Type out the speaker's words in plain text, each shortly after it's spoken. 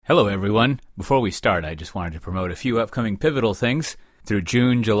Hello, everyone. Before we start, I just wanted to promote a few upcoming pivotal things. Through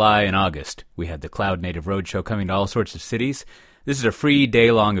June, July, and August, we have the Cloud Native Roadshow coming to all sorts of cities. This is a free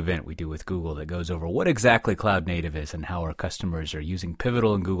day-long event we do with Google that goes over what exactly Cloud Native is and how our customers are using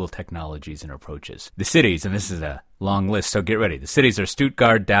Pivotal and Google technologies and approaches. The cities, and this is a long list, so get ready. The cities are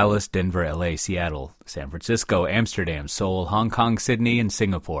Stuttgart, Dallas, Denver, LA, Seattle, San Francisco, Amsterdam, Seoul, Hong Kong, Sydney, and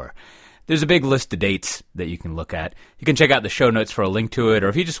Singapore. There's a big list of dates that you can look at. You can check out the show notes for a link to it, or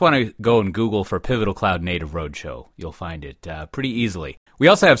if you just want to go and Google for Pivotal Cloud Native Roadshow, you'll find it pretty easily. We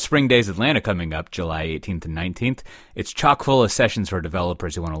also have Spring Days Atlanta coming up, July 18th and 19th. It's chock full of sessions for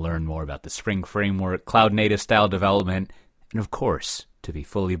developers who want to learn more about the Spring framework, cloud native style development, and of course, to be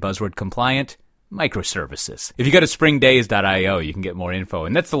fully buzzword compliant, microservices. If you go to springdays.io, you can get more info.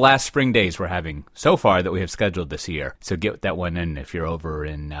 And that's the last Spring Days we're having so far that we have scheduled this year. So get that one in if you're over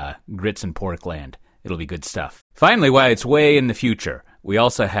in grits and pork land. It'll be good stuff. Finally, while it's way in the future, we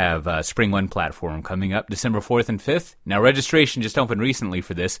also have Spring One platform coming up December 4th and 5th. Now, registration just opened recently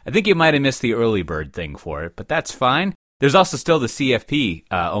for this. I think you might have missed the early bird thing for it, but that's fine. There's also still the CFP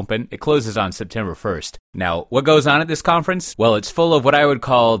open. It closes on September 1st. Now, what goes on at this conference? Well, it's full of what I would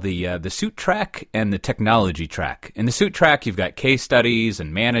call the suit track and the technology track. In the suit track, you've got case studies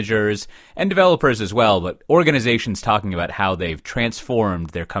and managers and developers as well, but organizations talking about how they've transformed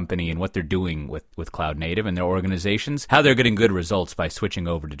their company and what they're doing with Cloud Native and their organizations, how they're getting good results by switching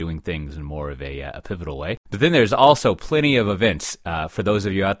over to doing things in more of a pivotal way. But then there's also plenty of events for those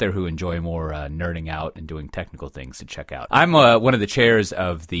of you out there who enjoy more nerding out and doing technical things to check out. I'm one of the chairs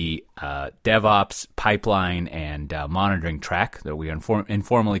of the DevOps pipeline and monitoring track that we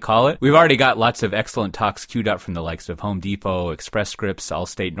informally call it. We've already got lots of excellent talks queued up from the likes of Home Depot, Express Scripts,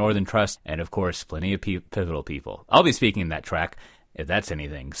 Allstate, Northern Trust, and of course, plenty of pivotal people. I'll be speaking in that track, if that's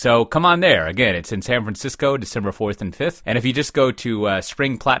anything. So come on there. Again, it's in San Francisco, December 4th and 5th. And if you just go to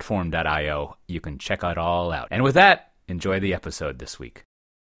springplatform.io, you can check it all out. And with that, enjoy the episode this week.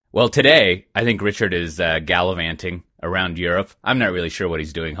 Well, today, I think Richard is gallivanting around Europe. I'm not really sure what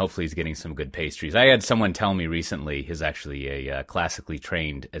he's doing. Hopefully he's getting some good pastries. I had someone tell me recently, he's actually a classically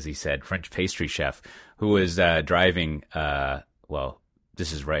trained, as he said, French pastry chef, who was driving,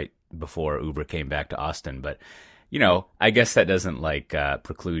 this is right before Uber came back to Austin, but you know, I guess that doesn't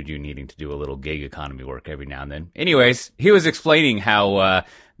preclude you needing to do a little gig economy work every now and then. Anyways, he was explaining how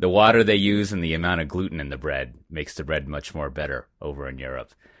the water they use and the amount of gluten in the bread makes the bread much more better over in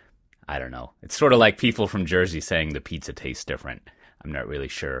Europe. I don't know. It's sort of like people from Jersey saying the pizza tastes different. I'm not really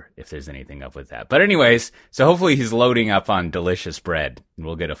sure if there's anything up with that. But anyways, so hopefully he's loading up on delicious bread, and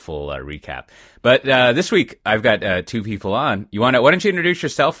we'll get a full recap. But this week, I've got two people on. Why don't you introduce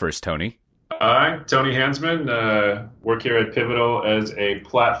yourself first, Tony? I'm Tony Hansmann, work here at Pivotal as a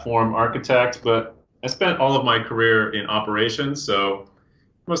platform architect, but I spent all of my career in operations, so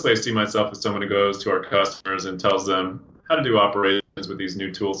mostly I see myself as someone who goes to our customers and tells them how to do operations with these new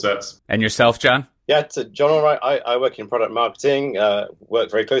tool sets. And yourself, John? Yeah, it's John, all right. I work in product marketing,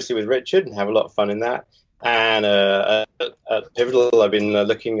 work very closely with Richard and have a lot of fun in that. And at Pivotal, I've been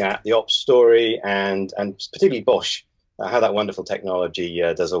looking at the ops story and particularly Bosch, how that wonderful technology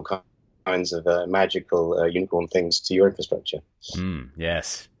does all kinds of magical unicorn things to your infrastructure.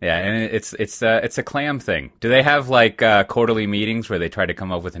 Yes. Yeah, and it's a clam thing. Do they have quarterly meetings where they try to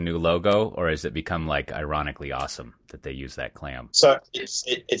come up with a new logo, or has it become ironically awesome that they use that clam? So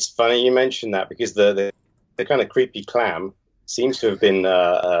it's funny you mentioned that, because the kind of creepy clam seems to have been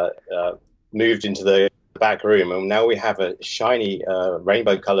moved into the back room, and now we have a shiny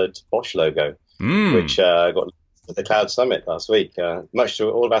rainbow colored Bosch logo, which got at the Cloud Summit last week, much to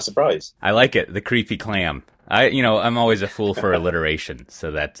all of our surprise. I like it, the creepy clam. I'm always a fool for alliteration,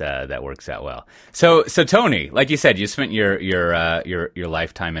 so that works out well. So Tony, like you said, you spent your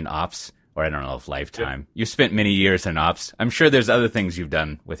lifetime in ops, or I don't know if lifetime. You spent many years in ops. I'm sure there's other things you've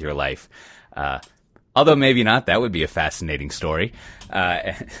done with your life. Although maybe not. That would be a fascinating story.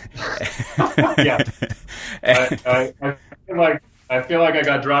 Yeah. I feel like I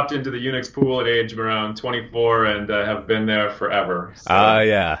got dropped into the Unix pool at age around 24 and have been there forever. So.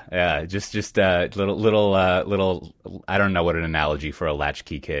 Yeah. Just little. I don't know what an analogy for a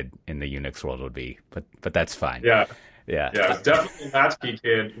latchkey kid in the Unix world would be, but that's fine. Yeah. It's definitely a latchkey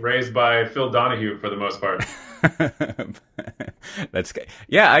kid raised by Phil Donahue for the most part. That's good.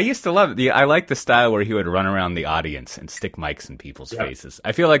 Yeah, I used to love it. I like the style where he would run around the audience and stick mics in people's faces.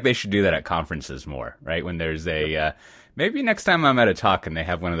 I feel like they should do that at conferences more, right? When there's maybe next time I'm at a talk and they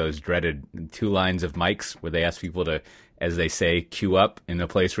have one of those dreaded 2 lines of mics where they ask people to, as they say, queue up in the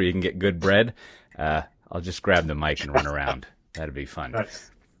place where you can get good bread. I'll just grab the mic and run around. That'd be fun.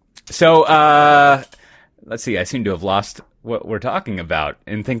 Nice. So let's see, I seem to have lost what we're talking about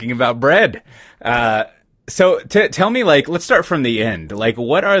in thinking about bread. So tell me, like, let's start from the end. Like,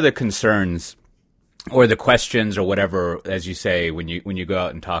 what are the concerns or the questions or whatever, as you say, when you go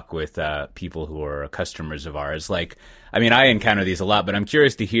out and talk with people who are customers of ours? Like, I mean, I encounter these a lot, but I'm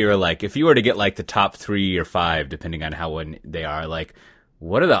curious to hear, like, if you were to get like the top 3 or 5, depending on how one they are, like,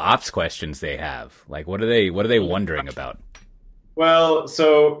 what are the ops questions they have? Like, what are they wondering about? Well,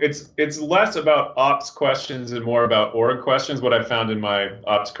 so it's less about ops questions and more about org questions. What I've found in my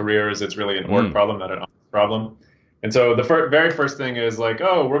ops career is it's really an org problem, not an ops problem. And so the very first thing is like,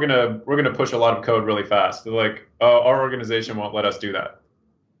 oh, we're gonna push a lot of code really fast. They're like, oh, our organization won't let us do that.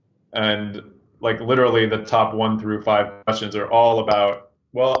 And like literally the top 1 through 5 questions are all about,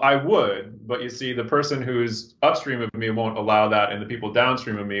 well, I would, but you see, the person who's upstream of me won't allow that, and the people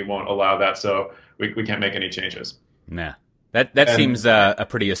downstream of me won't allow that, so we can't make any changes. Nah. That seems a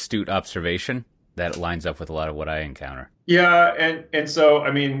pretty astute observation. That lines up with a lot of what I encounter. Yeah, and so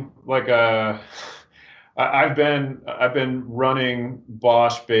I mean, like, I've been running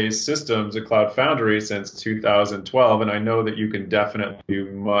Bosch-based systems at Cloud Foundry since 2012, and I know that you can definitely do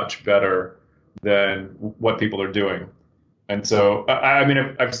much better than what people are doing. And so, I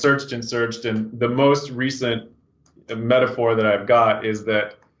mean, I've searched, and the most recent metaphor that I've got is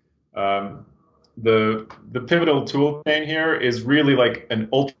that the Pivotal tool chain here is really like an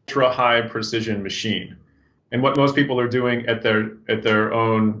ultra high precision machine. And what most people are doing at their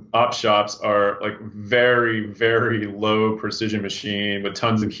own op shops are like very, very low precision machine with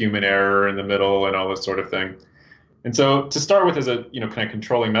tons of human error in the middle and all this sort of thing. And so to start with, as a kind of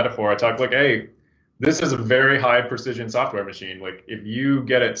controlling metaphor, I talk like, hey, this is a very high precision software machine. Like, if you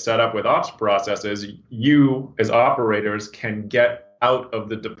get it set up with ops processes, you as operators can get out of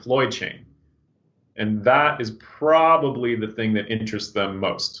the deploy chain. And that is probably the thing that interests them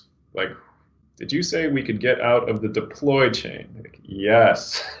most. Like, did you say we could get out of the deploy chain? Like,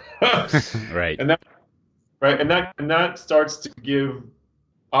 yes. Right. And that starts to give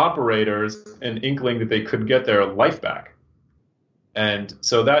operators an inkling that they could get their life back. And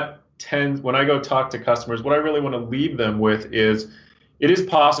so that tends, when I go talk to customers, what I really want to leave them with is, it is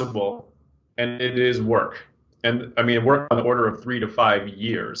possible and it is work. And I mean, work on the order of 3 to 5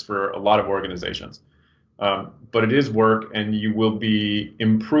 years for a lot of organizations. But it is work, and you will be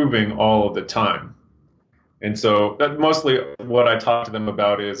improving all of the time. And so that mostly what I talk to them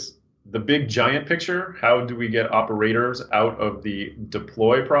about is the big giant picture. How do we get operators out of the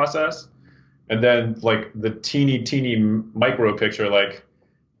deploy process? And then like the teeny micro picture, like,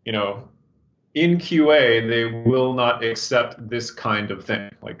 in QA, they will not accept this kind of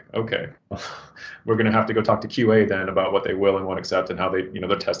thing. Like, okay, we're going to have to go talk to QA then about what they will and won't accept, and how they,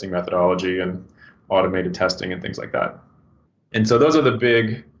 their testing methodology and automated testing and things like that. And so those are the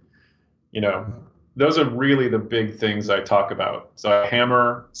big, those are really the big things I talk about. So I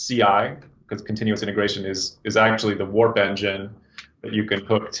hammer CI, because continuous integration is actually the warp engine that you can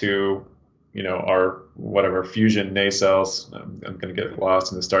hook to, our whatever fusion nacelles. I'm going to get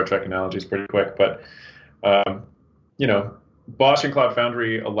lost in the Star Trek analogies pretty quick, but Bosch and Cloud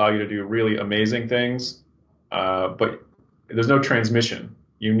Foundry allow you to do really amazing things, but there's no transmission.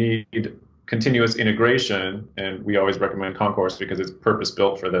 You need continuous integration, and we always recommend Concourse because it's purpose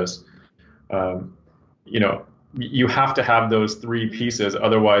built for this. You have to have those 3 pieces,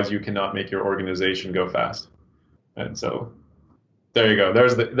 otherwise you cannot make your organization go fast. And so there you go.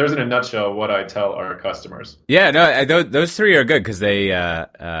 There's in a nutshell what I tell our customers. Yeah, no, those 3 are good because they,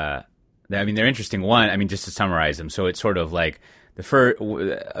 they're interesting. One, I mean, just to summarize them. So it's sort of like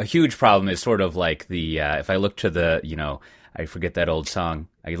a huge problem is sort of like if I look to the, I forget that old song.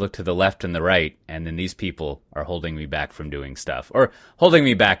 I look to the left and the right, and then these people are holding me back from doing stuff. Or holding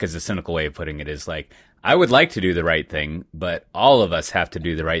me back is a cynical way of putting it, is like, I would like to do the right thing, but all of us have to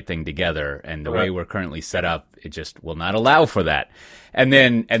do the right thing together. And the way we're currently set up, it just will not allow for that. And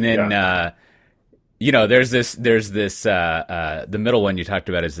then, there's this, the middle one you talked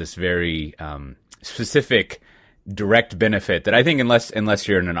about is this very, specific direct benefit that I think unless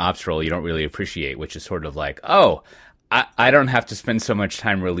you're in an ops role, you don't really appreciate, which is sort of like, oh, I don't have to spend so much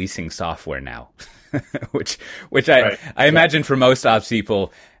time releasing software now, which I imagine for most ops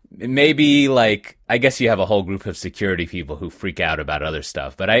people, maybe like, I guess you have a whole group of security people who freak out about other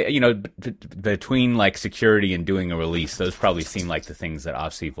stuff, but between like security and doing a release, those probably seem like the things that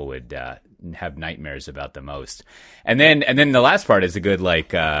ops people would have nightmares about the most. And then the last part is a good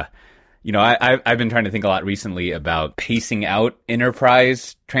like, I've been trying to think a lot recently about pacing out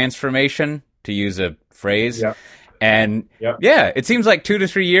enterprise transformation, to use a phrase. Yeah. And yeah, it seems like 2 to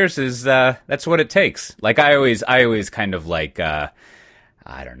 3 years is that's what it takes. Like I always kind of like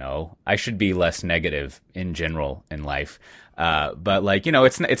I don't know. I should be less negative in general in life. But like, you know,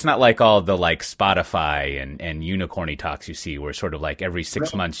 it's not like all the like Spotify and unicorny talks you see where sort of like every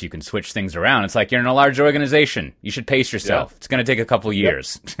 6 months you can switch things around. It's like you're in a large organization. You should pace yourself. It's going to take a couple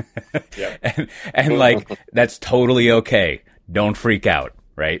years. And like, that's totally okay. Don't freak out,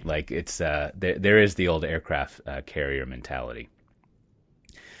 right? Like it's, there is the old aircraft carrier mentality.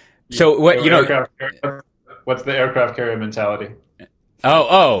 So what, you know, what's the aircraft carrier mentality?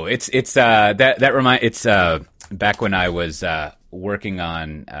 It's back when I was working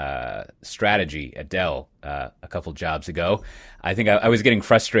on strategy at Dell a couple jobs ago. I think I was getting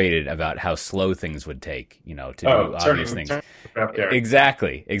frustrated about how slow things would take, you know, to do obvious things.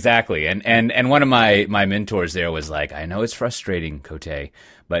 Exactly. And one of my mentors there was like, I know it's frustrating, Cote,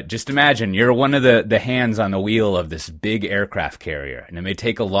 but just imagine you're one of the hands on the wheel of this big aircraft carrier, and it may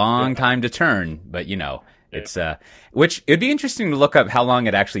take a long time to turn, but you know. It's which it'd be interesting to look up how long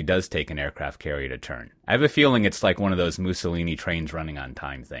it actually does take an aircraft carrier to turn. I have a feeling it's like one of those Mussolini trains running on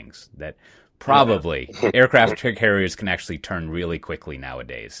time things that probably aircraft carriers can actually turn really quickly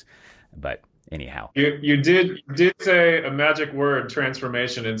nowadays. But anyhow, you did say a magic word,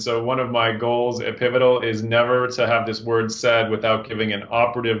 transformation, and so one of my goals at Pivotal is never to have this word said without giving an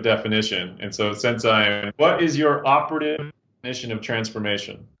operative definition. And so since what is your operative definition of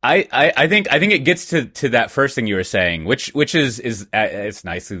transformation? I think it gets to that first thing you were saying, which is it's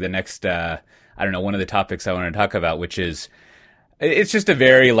nicely the next one of the topics I want to talk about, which is it's just a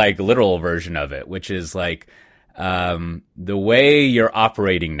very like literal version of it, which is like the way you're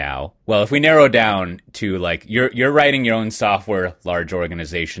operating now. Well, if we narrow down to like you're writing your own software, large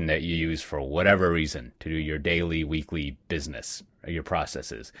organization that you use for whatever reason to do your daily, weekly business, your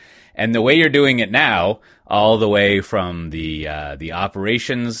processes, and the way you're doing it now, all the way from the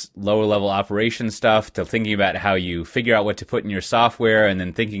operations, lower level operations stuff, to thinking about how you figure out what to put in your software, and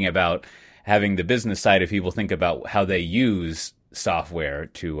then thinking about having the business side of people think about how they use software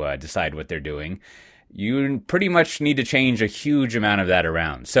to decide what they're doing. You pretty much need to change a huge amount of that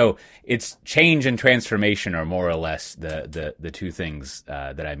around. So it's change and transformation are more or less the two things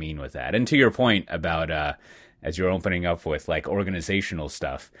that I mean with that. And to your point about as you're opening up with like organizational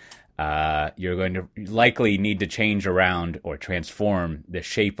stuff, you're going to likely need to change around or transform the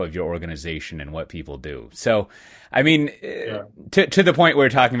shape of your organization and what people do. So, I mean, to the point we're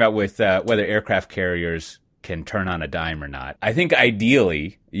talking about with whether aircraft carriers can turn on a dime or not. I think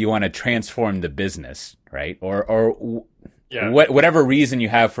ideally you want to transform the business, right? Or whatever reason you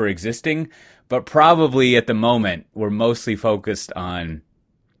have for existing, but probably at the moment we're mostly focused on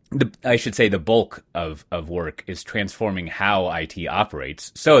the bulk of work is transforming how IT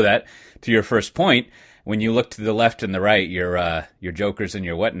operates, so that, to your first point, when you look to the left and the right, your jokers and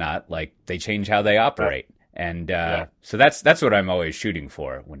your whatnot, like they change how they operate. And so that's what I'm always shooting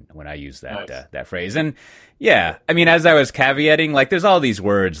for when I use that phrase. And yeah, I mean, as I was caveating, like there's all these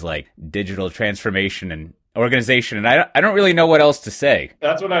words like digital transformation and organization, and I don't really know what else to say.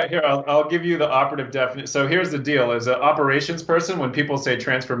 That's what I'll give you the operative definition. So here's the deal: as an operations person, when people say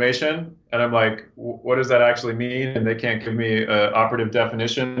transformation, and I'm like, what does that actually mean? And they can't give me an operative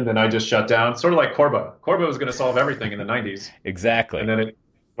definition, then I just shut down. Sort of like Corba. Corba was going to solve everything in the 90s. Exactly. And then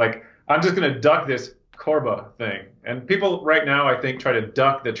I'm just going to duck this Corba thing. And people right now, I think, try to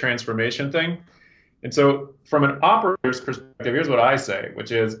duck the transformation thing. And so from an operator's perspective, here's what I say,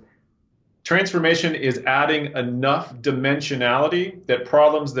 which is transformation is adding enough dimensionality that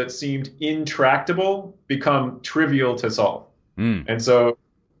problems that seemed intractable become trivial to solve. And so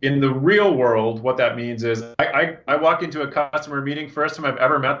in the real world, what that means is I walk into a customer meeting, first time I've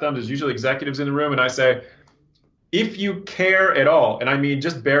ever met them, there's usually executives in the room, and I say, if you care at all, and I mean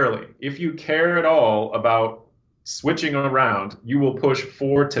just barely, if you care at all about switching around, you will push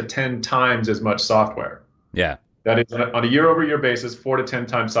 4 to 10 times as much software. Yeah. That is on a year-over-year basis, 4 to 10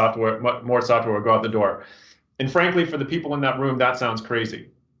 times more software will go out the door. And frankly, for the people in that room, that sounds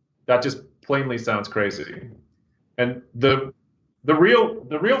crazy. That just plainly sounds crazy. And the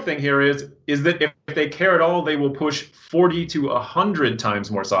real thing here is that if they care at all, they will push 40 to 100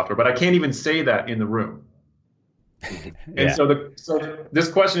 times more software. But I can't even say that in the room. And so this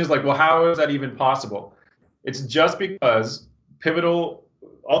question is like, well, how is that even possible? It's just because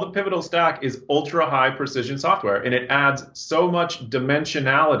all the Pivotal stack is ultra high precision software, and it adds so much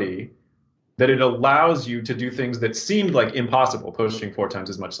dimensionality that it allows you to do things that seemed like impossible, pushing 4 times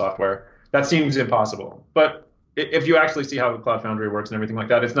as much software. That seems impossible. But if you actually see how Cloud Foundry works and everything like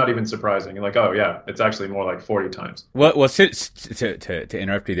that, it's not even surprising. You're like, oh yeah, it's actually more like 40 times. Well, to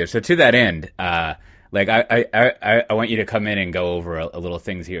interrupt you there. So to that end, like I want you to come in and go over a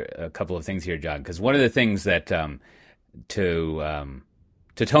couple of things here, John, because one of the things that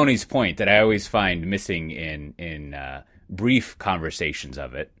to Tony's point that I always find missing in brief conversations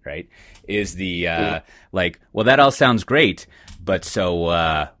of it, right, is the like, well, that all sounds great, but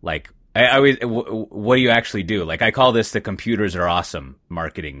so like, I always, what do you actually do? Like, I call this the computers are awesome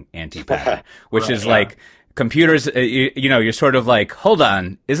marketing anti-pattern, which is like, computers, you're sort of like, hold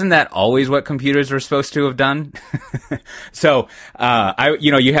on, isn't that always what computers were supposed to have done? So,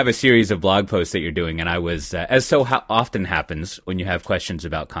 you have a series of blog posts that you're doing, and I was, as so often happens when you have questions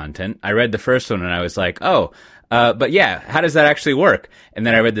about content, I read the first one and I was like, oh, but yeah, how does that actually work? And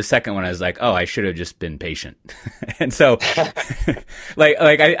then I read the second one, I was like, oh, I should have just been patient. And so,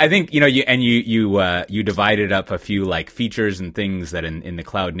 I think, you divided up a few like features and things that in the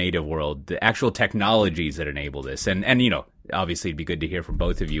cloud native world, the actual technologies that enable this. And obviously it'd be good to hear from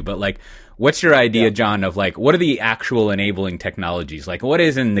both of you, but like, what's your idea, John, of like, what are the actual enabling technologies? Like, what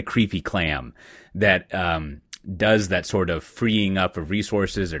is in the creepy clam that, does that sort of freeing up of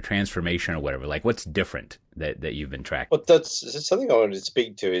resources or transformation or whatever? Like, what's different that you've been tracking? Well, that's something I wanted to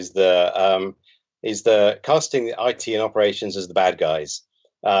speak to is the casting the IT and operations as the bad guys.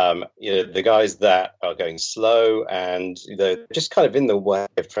 The guys that are going slow and they're just kind of in the way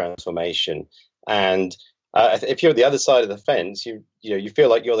of transformation. And if you're the other side of the fence, you feel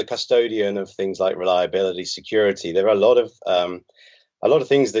like you're the custodian of things like reliability, security. There are a lot of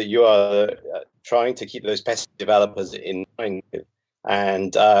things that you are trying to keep those pesky developers in mind with.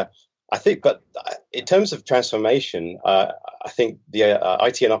 And I think, but in terms of transformation, I think the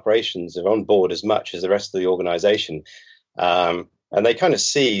IT and operations are on board as much as the rest of the organization. And they kind of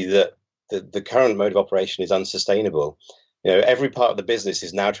see that the current mode of operation is unsustainable. Every part of the business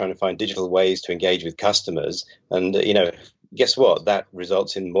is now trying to find digital ways to engage with customers. And, guess what? That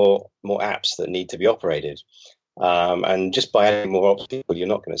results in more apps that need to be operated. And just by adding more ops people, you're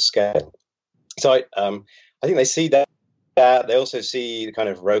not going to scale. So I think they see that. They also see the kind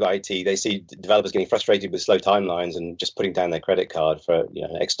of rogue IT. They see developers getting frustrated with slow timelines and just putting down their credit card for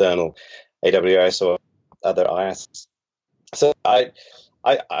external AWS or other IaaS. So I'm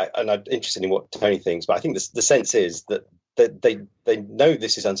interested in what Tony thinks, but I think the sense is that they know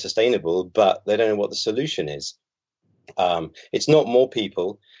this is unsustainable, but they don't know what the solution is. It's not more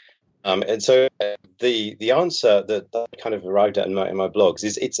people. And so the answer that I kind of arrived at in my blogs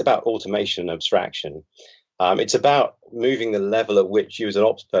is it's about automation and abstraction. It's about moving the level at which you as an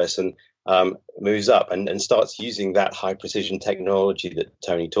ops person moves up and starts using that high precision technology that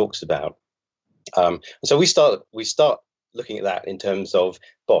Tony talks about. So we start looking at that in terms of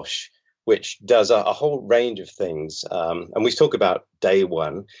Bosch, which does a whole range of things. And we talk about day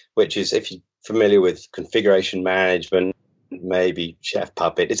one, which is, if you're familiar with configuration management, maybe Chef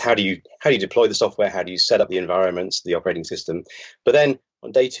Puppet, it's how do you deploy the software, how do you set up the environments, the operating system. But then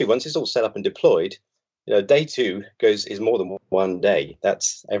on day two, once it's all set up and deployed, day two is more than one day.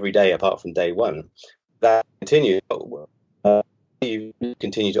 That's every day apart from day one. That continues. You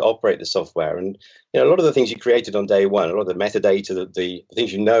continue to operate the software, and a lot of the things you created on day one, a lot of the metadata, the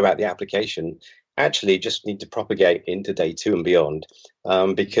things you know about the application, actually just need to propagate into day two and beyond,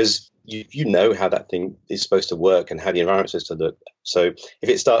 because you know how that thing is supposed to work and how the environment's supposed to look. So if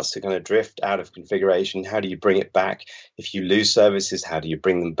it starts to kind of drift out of configuration, how do you bring it back? If you lose services, how do you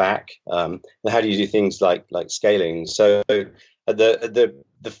bring them back? And how do you do things like scaling? So the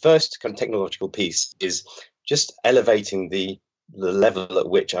first kind of technological piece is just elevating the level at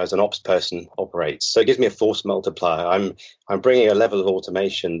which I, as an ops person, operates. So it gives me a force multiplier. I'm bringing a level of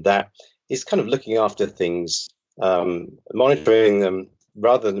automation that is kind of looking after things, monitoring them,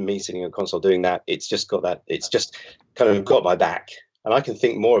 rather than me sitting in a console doing that. It's just kind of got my back, and I can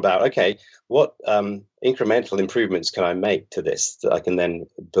think more about, okay, what incremental improvements can I make to this that I can then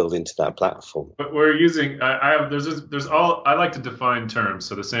build into that platform. But we're using, I like to define terms.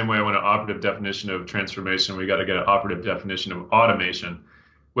 So the same way I want an operative definition of transformation, we got to get an operative definition of automation,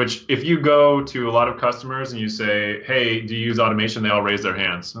 which if you go to a lot of customers and you say, hey, do you use automation? They all raise their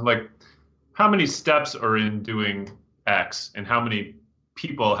hands. I'm like, how many steps are in doing X, and how many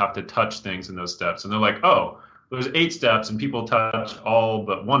people have to touch things in those steps? And they're like, oh, there's 8 steps and people touch all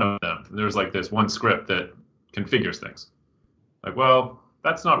but one of them. And there's like this one script that configures things. Like, well,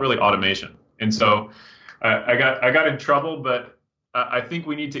 that's not really automation. And so I got in trouble, but I think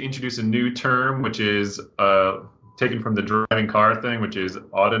we need to introduce a new term, which is taken from the driving car thing, which is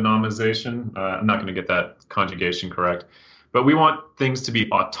autonomization. I'm not going to get that conjugation correct, but we want things to be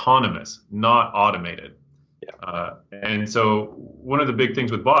autonomous, not automated. And so one of the big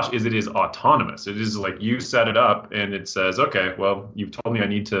things with Bosch is it is autonomous. It is like you set it up and it says, okay, well, you've told me I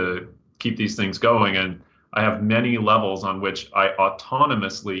need to keep these things going, and I have many levels on which I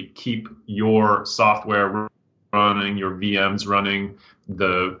autonomously keep your software running, your VMs running,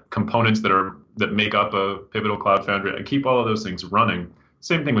 the components that make up a Pivotal Cloud Foundry. I keep all of those things running.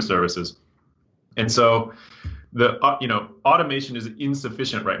 Same thing with services. And so the automation is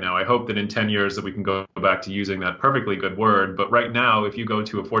insufficient right now. I hope that in 10 years that we can go back to using that perfectly good word. But right now, if you go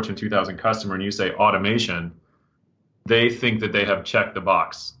to a Fortune 2000 customer and you say automation, they think that they have checked the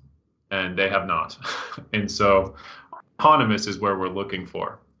box, and they have not. And so autonomous is where we're looking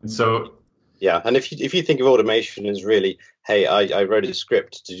for. And so yeah, and if you think of automation as really, hey, I wrote a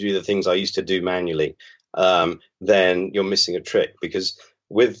script to do the things I used to do manually, then you're missing a trick, because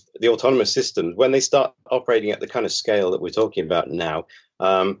with the autonomous systems, when they start operating at the kind of scale that we're talking about now,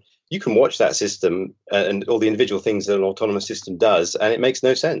 you can watch that system and all the individual things that an autonomous system does, and it makes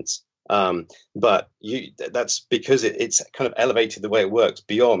no sense. But that's because it's kind of elevated the way it works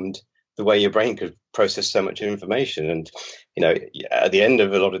beyond the way your brain could process so much information. And at the end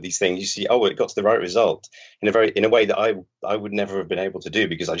of a lot of these things, you see, oh, it got to the right result in a way that I would never have been able to do,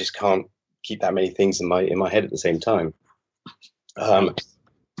 because I just can't keep that many things in my head at the same time.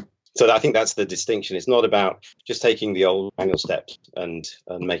 So I think that's the distinction. It's not about just taking the old manual steps and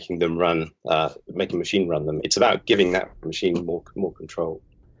making them run, making machine run them. It's about giving that machine more control.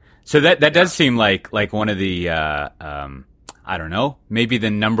 So that does seem like one of the I don't know, maybe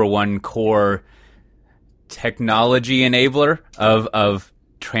the number one core technology enabler of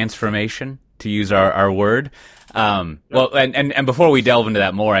transformation, to use our word. Well, and before we delve into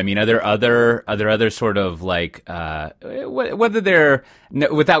that more, I mean, are there other sort of like, whether they're,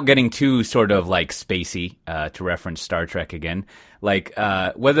 without getting too sort of like spacey, to reference Star Trek again, like,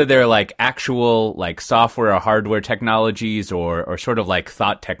 whether they're like actual like software or hardware technologies or sort of like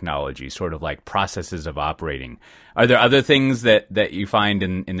thought technologies, sort of like processes of operating. Are there other things that you find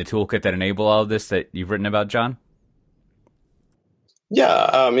in the toolkit that enable all of this that you've written about, John? Yeah,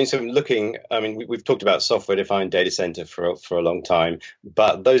 I mean, we've talked about software-defined data center for a long time,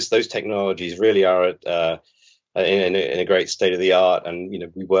 but those technologies really are in a great state of the art. And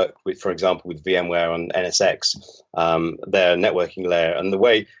we work with, for example, with VMware on NSX, their networking layer, and the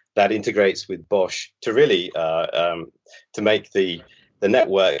way that integrates with Bosch to really to make the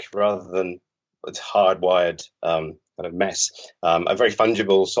network, rather than its hardwired kind of mess, a very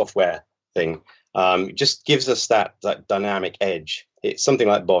fungible software thing. Just gives us that dynamic edge. It's something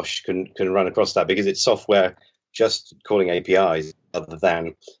like Bosch can run across that, because it's software just calling APIs, other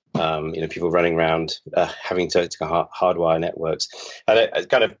than people running around having to hardwire networks. And it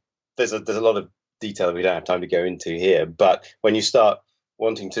kind of there's a lot of detail we don't have time to go into here. But when you start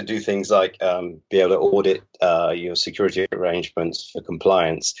wanting to do things like be able to audit your security arrangements for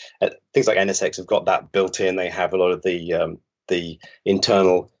compliance, things like NSX have got that built in. They have a lot of the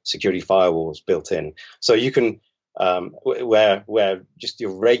internal security firewalls built in, so you can where just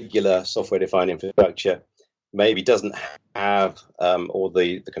your regular software-defined infrastructure maybe doesn't have all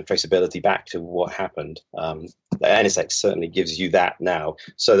the kind of traceability back to what happened. The NSX certainly gives you that now,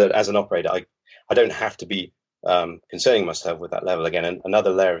 so that as an operator, I don't have to be concerning myself with that level again. And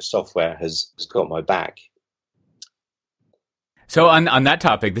another layer of software has got my back. So on that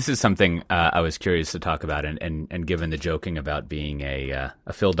topic, this is something I was curious to talk about, and given the joking about being a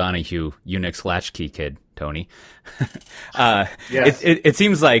Phil Donahue Unix latchkey kid, Tony, yes. it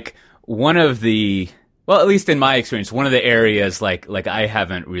seems like one of the, well, at least in my experience, one of the areas like I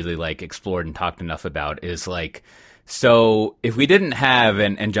haven't really like explored and talked enough about is like, so if we didn't have,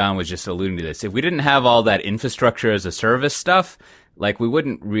 and John was just alluding to this, if we didn't have all that infrastructure as a service stuff, like we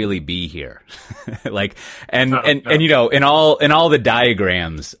wouldn't really be here. Like, and in all the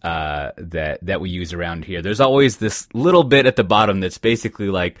diagrams that we use around here, there's always this little bit at the bottom that's basically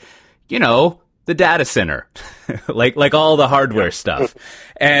like, the data center, like all the hardware stuff.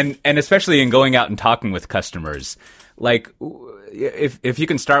 And especially in going out and talking with customers, like if you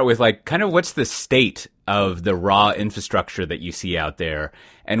can start with like kind of what's the state of the raw infrastructure that you see out there,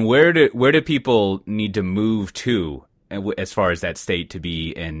 and where do people need to move to as far as that state to be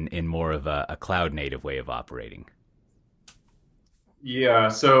in more of a cloud native way of operating? Yeah,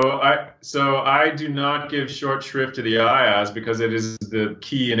 so I do not give short shrift to the IaaS, because it is the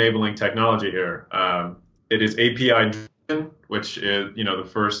key enabling technology here. It is API driven, which is the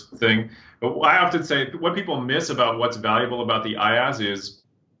first thing. But I often say what people miss about what's valuable about the IaaS is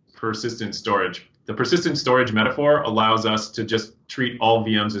persistent storage. The persistent storage metaphor allows us to just treat all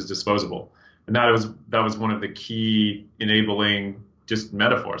VMs as disposable. And that was one of the key enabling just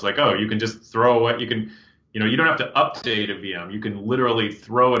metaphors. Like, oh, you can just throw away. You can, you don't have to update a VM. You can literally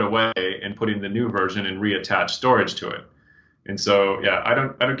throw it away and put in the new version and reattach storage to it. And so, yeah, I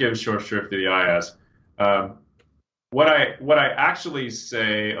don't give short shrift to the IaaS. What I actually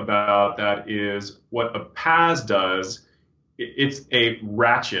say about that is what a PaaS does it's a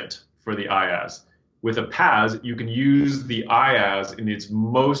ratchet for the IaaS. With a PaaS, you can use the IaaS in its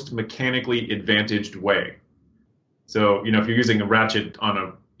most mechanically advantaged way. So, if you're using a ratchet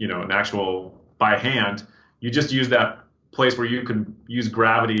on an actual by hand, you just use that place where you can use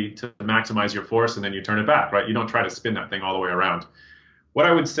gravity to maximize your force, and then you turn it back, right? You don't try to spin that thing all the way around. What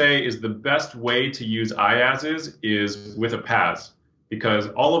I would say is the best way to use IaaSes is with a PaaS, because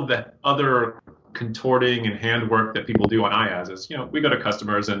all of the other contorting and handwork that people do on IaaSes, we go to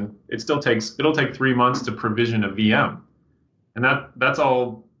customers and it'll take 3 months to provision a VM. And that's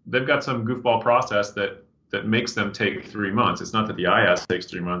all. They've got some goofball process that makes them take 3 months. It's not that the IaaS takes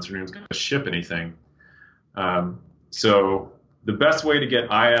 3 months or anyone's going to ship anything. So the best way to get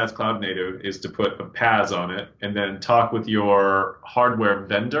IaaS cloud native is to put a PaaS on it and then talk with your hardware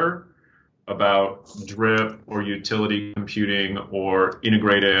vendor about drip or utility computing or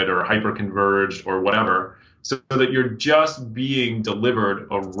integrated or hyper-converged or whatever, so that you're just being delivered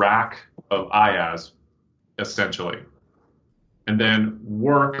a rack of IaaS, essentially. And then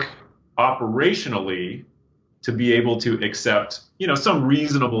work operationally to be able to accept, some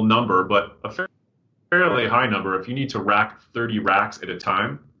reasonable number, but a fairly high number if you need to rack 30 racks at a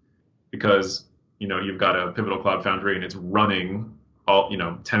time, because, you've got a Pivotal Cloud Foundry and it's running all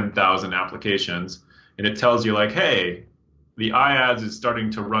 10,000 applications, and it tells you like, hey, the IaaS is starting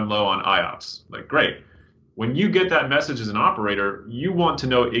to run low on IOPS. Like, great. When you get that message as an operator, you want to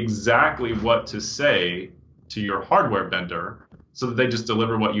know exactly what to say to your hardware vendor so that they just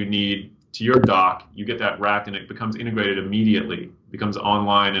deliver what you need to your dock. You get that racked and it becomes integrated immediately, it becomes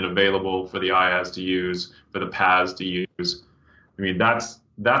online and available for the IaaS to use, for the PaaS to use. I mean,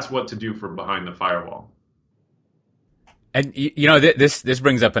 that's what to do for behind the firewall. And this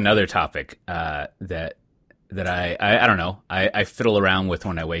brings up another topic that I don't know. I fiddle around with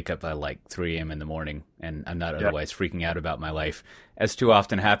when I wake up at like 3 a.m. in the morning, and I'm not otherwise freaking out about my life, as too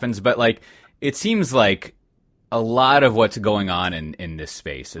often happens. But like, it seems like a lot of what's going on in this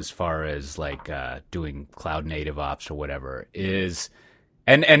space, as far as like doing cloud native ops or whatever, is,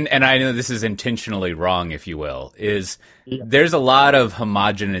 and I know this is intentionally wrong, if you will, is there's a lot of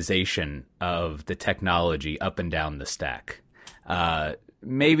homogenization of the technology up and down the stack.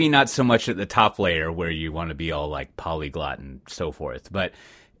 Maybe not so much at the top layer where you want to be all like polyglot and so forth, but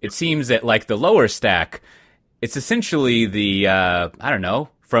it seems that like the lower stack, it's essentially the I don't know,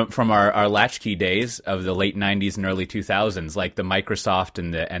 from our latchkey days of the late 90s and early 2000s, like the Microsoft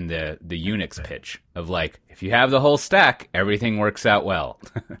and the Unix pitch of like, if you have the whole stack, everything works out well.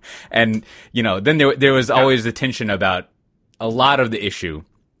 And then there was always the tension about a lot of the issue,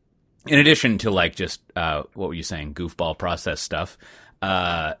 in addition to like just what were you saying, goofball process stuff,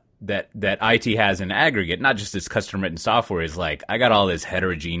 that IT has in aggregate, not just its custom written software, is like, I got all this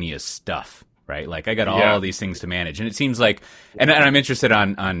heterogeneous stuff, right? Like, I got all these things to manage. And it seems like, and I'm interested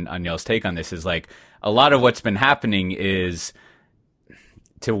on Neil's take on this, is like, a lot of what's been happening is,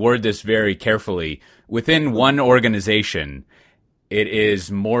 to word this very carefully, within one organization, it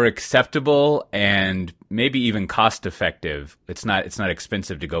is more acceptable and maybe even cost effective. It's not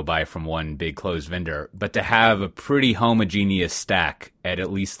expensive to go buy from one big closed vendor, but to have a pretty homogeneous stack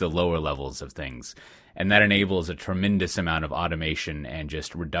at least the lower levels of things. And that enables a tremendous amount of automation and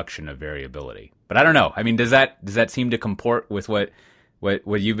just reduction of variability. But I don't know. I mean, does that seem to comport with what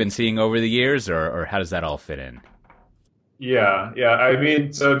you've been seeing over the years, or how does that all fit in? Yeah. I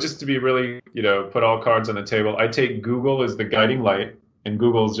mean, so just to be really, put all cards on the table, I take Google as the guiding light, and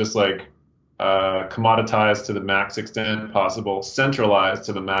Google is just like commoditized to the max extent possible, centralized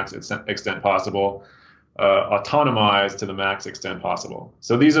to the max extent possible, autonomized to the max extent possible.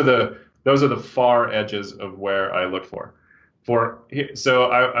 So those are the far edges of where I look for.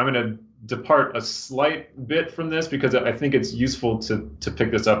 So I'm going to depart a slight bit from this because I think it's useful to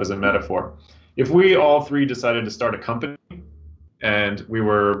pick this up as a metaphor. If we all three decided to start a company and we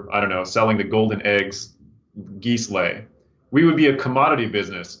were, I don't know, selling the golden eggs geese lay, we would be a commodity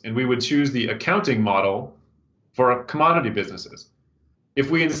business, and we would choose the accounting model for commodity businesses.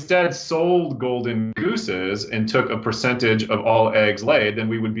 If we instead sold golden gooses and took a percentage of all eggs laid, then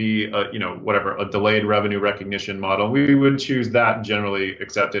we would be a delayed revenue recognition model. We would choose that generally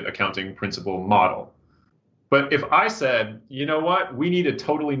accepted accounting principle model. But if I said, you know what, we need a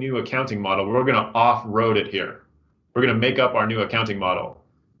totally new accounting model, we're going to off-road it here. We're going to make up our new accounting model.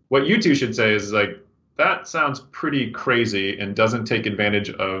 What you two should say is like, that sounds pretty crazy and doesn't take advantage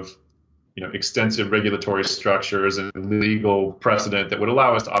of extensive regulatory structures and legal precedent that would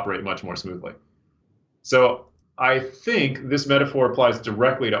allow us to operate much more smoothly. So I think this metaphor applies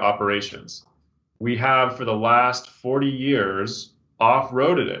directly to operations. We have, for the last 40 years,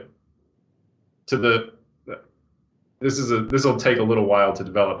 off-roaded it to this will take a little while to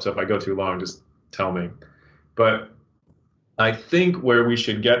develop. So if I go too long, just tell me. But I think where we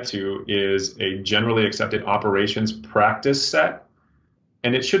should get to is a generally accepted operations practice set,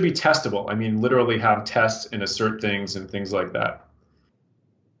 and it should be testable. I mean, literally have tests and assert things and things like that.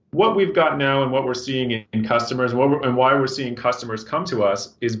 What we've got now and what we're seeing in customers and why we're seeing customers come to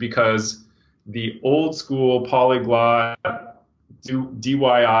us is because the old school polyglot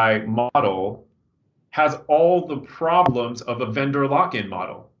DIY model has all the problems of a vendor lock-in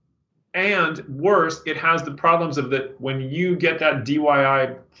model. And worse, it has the problems of that when you get that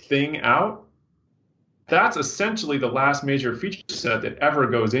DIY thing out, that's essentially the last major feature set that ever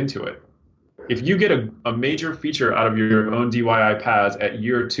goes into it. If you get a major feature out of your own DIY paths at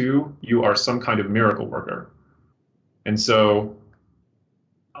year 2, you are some kind of miracle worker. And so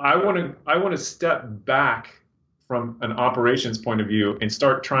I want to step back from an operations point of view and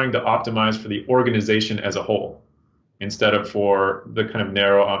start trying to optimize for the organization as a whole, instead of for the kind of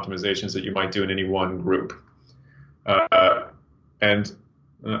narrow optimizations that you might do in any one group. I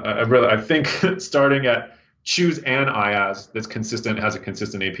think starting at choose an IaaS that's consistent, has a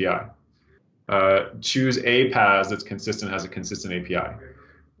consistent API. Choose a PaaS that's consistent, has a consistent API.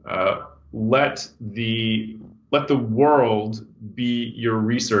 Let the world be your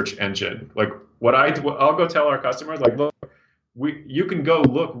research engine. Like I'll go tell our customers, like, look, you can go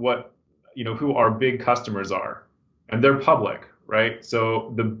look who our big customers are, and they're public, right?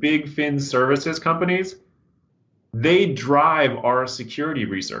 So the big fin services companies, they drive our security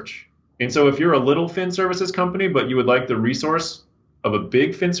research. And so if you're a little fin services company, but you would like the resource of a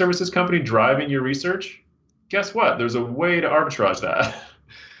big fin services company driving your research, guess what? There's a way to arbitrage that.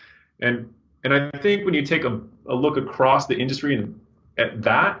 And I think when you take a look across the industry and at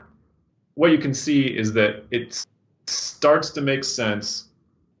that, what you can see is that it starts to make sense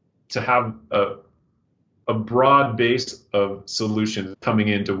to have a broad base of solutions coming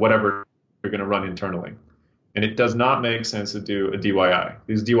into whatever you're going to run internally. And it does not make sense to do a DIY.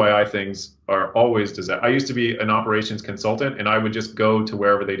 These DIY things are always disaster. I used to be an operations consultant, and I would just go to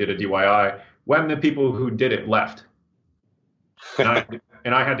wherever they did a DIY when the people who did it left. And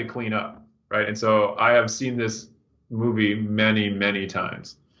I had to clean up, right? And so I have seen this movie many, many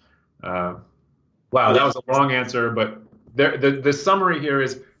times. Wow, that was a long answer, but the summary here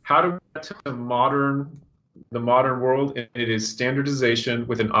is how to get to the modern world, and it is standardization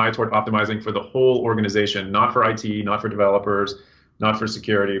with an eye toward optimizing for the whole organization, not for IT, not for developers, not for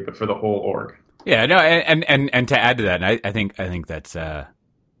security, but for the whole org. Yeah, no, and to add to that, I think that's a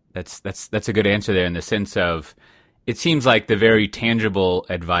good answer there, in the sense of, it seems like the very tangible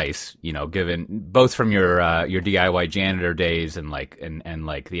advice, given both from your DIY janitor days and like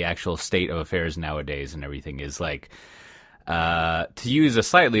the actual state of affairs nowadays and everything, is like, to use a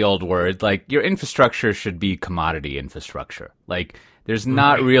slightly old word, like, your infrastructure should be commodity infrastructure. Like, there's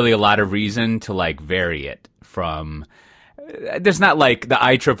not really a lot of reason to like vary it from. There's not like the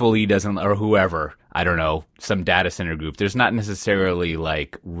IEEE doesn't, or whoever, I don't know, some data center group. There's not necessarily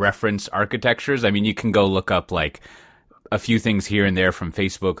like reference architectures. I mean, you can go look up like a few things here and there from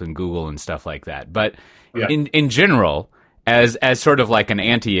Facebook and Google and stuff like that. But in general, as sort of like an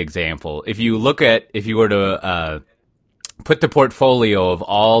anti-example, if you were to put the portfolio of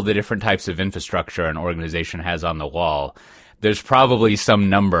all the different types of infrastructure an organization has on the wall, there's probably some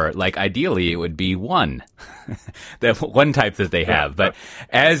number, like ideally it would be one, the one type that they have. But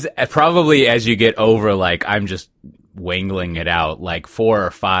as you get over, like, I'm just wangling it out, like 4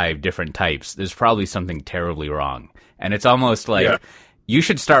 or 5 different types, there's probably something terribly wrong. And it's almost like you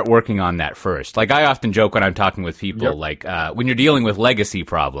should start working on that first. Like, I often joke when I'm talking with people, like, when you're dealing with legacy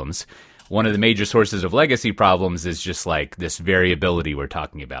problems, one of the major sources of legacy problems is just like this variability we're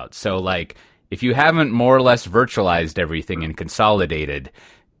talking about. So like, if you haven't more or less virtualized everything and consolidated,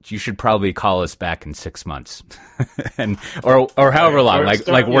 you should probably call us back in 6 months, or however long.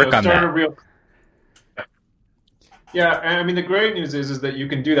 Work on that. Yeah, I mean, the great news is that you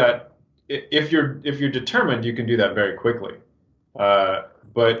can do that if you're determined. You can do that very quickly,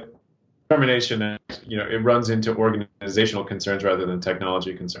 but determination, it runs into organizational concerns rather than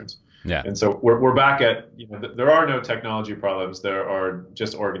technology concerns. Yeah. And so we're back at, there are no technology problems. There are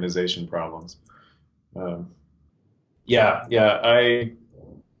just organization problems.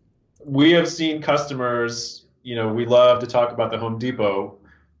 We have seen customers, we love to talk about the Home Depot,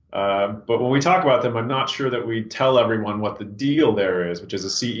 but when we talk about them, I'm not sure that we tell everyone what the deal there is, which is a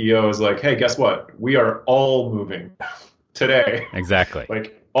CEO is like, hey, guess what? We are all moving today. Exactly.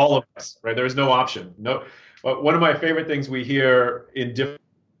 Like, all of us, right? There's no option. No. One of my favorite things we hear in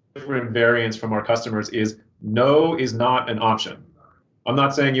different variants from our customers is no is not an option. I'm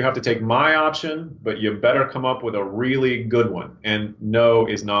not saying you have to take my option, but you better come up with a really good one. And no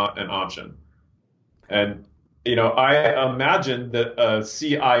is not an option. And I imagine that a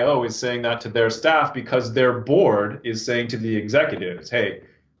CIO is saying that to their staff because their board is saying to the executives, "Hey,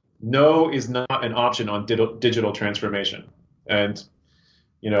 no is not an option on digital transformation." And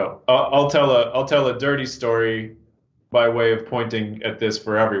I'll tell a dirty story by way of pointing at this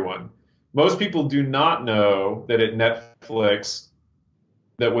for everyone. Most people do not know that at Netflix,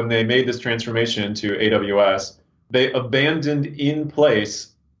 that when they made this transformation to AWS, they abandoned in place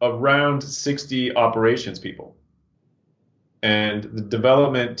around 60 operations people. And the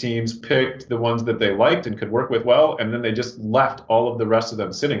development teams picked the ones that they liked and could work with well, and then they just left all of the rest of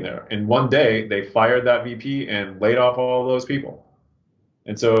them sitting there. And one day, they fired that VP and laid off all those people.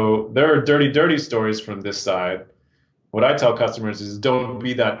 And so there are dirty, dirty stories from this side. What I tell customers is don't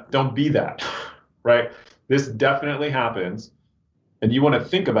be that, right? This definitely happens. And you want to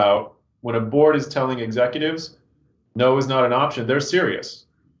think about when a board is telling executives, no is not an option, they're serious.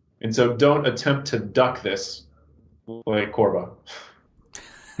 And so don't attempt to duck this like Corba.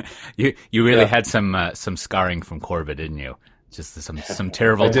 You really had some scarring from Corba, didn't you? Just some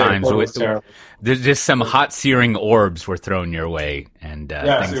terrible times with there's just some hot searing orbs were thrown your way, and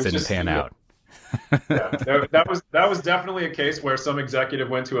things didn't pan out. That was definitely a case where some executive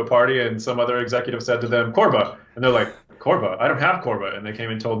went to a party and some other executive said to them, "Corba," and they're like, "Corba? I don't have Corba," and they came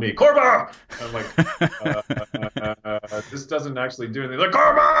and told me, "Corba!" And I'm like, this doesn't actually do anything. Like,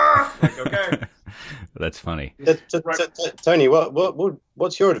 "Corba!" Like, okay. That's funny. Tony,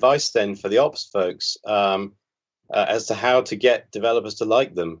 what's your advice then for the ops folks as to how to get developers to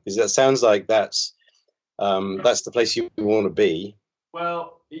like them? Because that sounds like that's the place you want to be.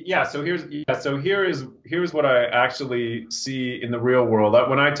 Well, yeah. So here's what I actually see in the real world.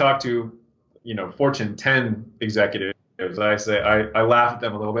 When I talk to Fortune 10 executives, I laugh at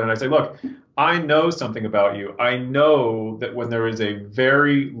them a little bit and I say, look, I know something about you. I know that when there is a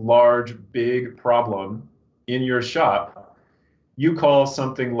very large, big problem in your shop, you call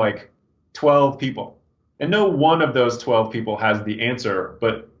something like 12 people. And no one of those 12 people has the answer,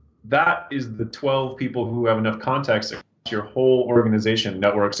 but that is the 12 people who have enough context across your whole organization,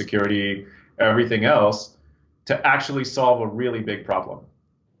 network security, everything else, to actually solve a really big problem.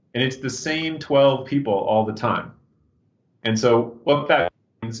 And it's the same 12 people all the time. And so what that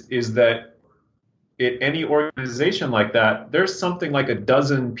means is that at any organization like that, there's something like a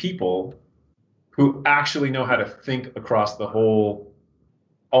dozen people who actually know how to think across all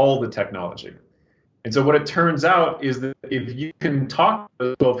the technology. And so what it turns out is that if you can talk to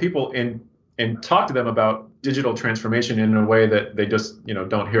those 12 people and talk to them about digital transformation in a way that they just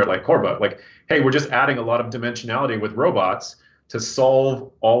don't hear it like Corba, like, hey, we're just adding a lot of dimensionality with robots to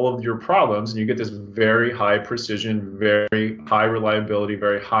solve all of your problems, and you get this very high precision, very high reliability,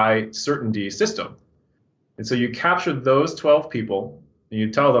 very high certainty system. And so you capture those 12 people and you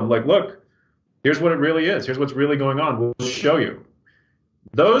tell them, like, look, here's what it really is. Here's what's really going on. We'll show you.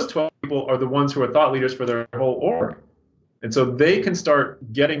 Those 12 people are the ones who are thought leaders for their whole org. And so they can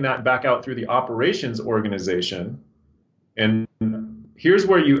start getting that back out through the operations organization. And here's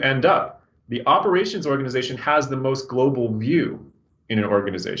where you end up. The operations organization has the most global view in an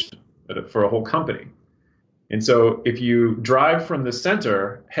organization for a whole company. And so if you drive from the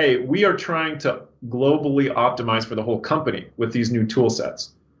center, hey, we are trying to globally optimize for the whole company with these new tool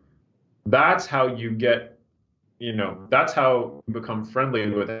sets. That's how you get, that's how you become friendly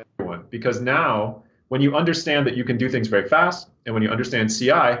with everyone. Because now, when you understand that you can do things very fast, and when you understand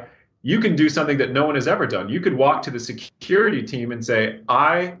CI, you can do something that no one has ever done. You could walk to the security team and say,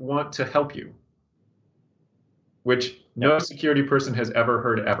 I want to help you, which no security person has ever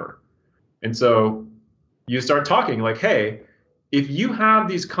heard ever. And so you start talking like, hey, if you have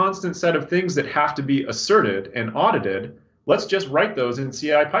these constant set of things that have to be asserted and audited, let's just write those in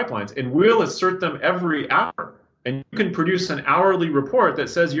CI pipelines, and we'll assert them every hour. And you can produce an hourly report that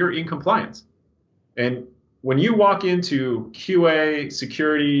says you're in compliance. And when you walk into QA,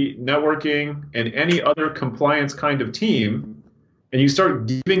 security, networking, and any other compliance kind of team, and you start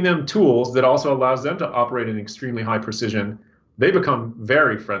giving them tools that also allows them to operate in extremely high precision, they become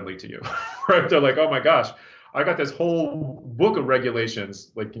very friendly to you, right? They're like, oh my gosh, I got this whole book of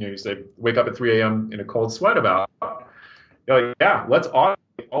regulations, like, you say, wake up at 3 a.m. in a cold sweat about. You're like, yeah, let's audit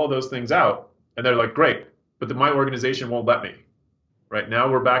all of those things out. And they're like, great, but my organization won't let me. Right now,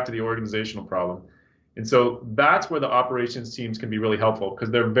 we're back to the organizational problem. And so that's where the operations teams can be really helpful, because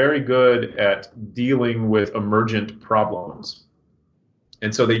they're very good at dealing with emergent problems.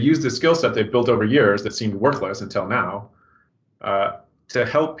 And so they use the skill set they've built over years that seemed worthless until now to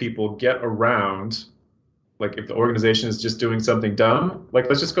help people get around Like if the organization is just doing something dumb, like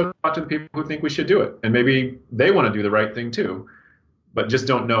let's just go talk to the people who think we should do it. And maybe they want to do the right thing too, but just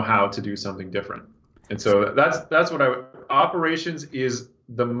don't know how to do something different. And so that's what operations is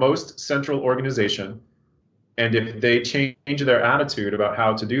the most central organization. And if they change their attitude about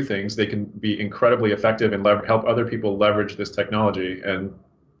how to do things, they can be incredibly effective and help other people leverage this technology, and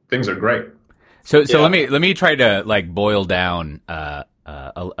things are great. So let me try to like boil down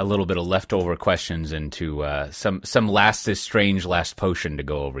a little bit of leftover questions into some last potion to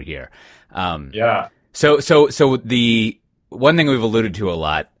go over here. So the one thing we've alluded to a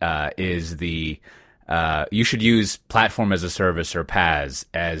lot is the you should use platform as a service, or PaaS,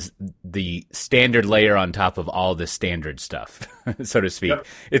 as the standard layer on top of all the standard stuff, so to speak. Yep.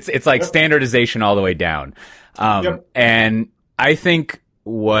 It's like standardization all the way down. And I think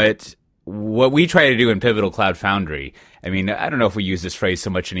what we try to do in Pivotal Cloud Foundry, I mean, I don't know if we use this phrase so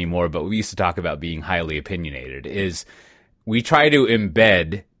much anymore, but we used to talk about being highly opinionated, is we try to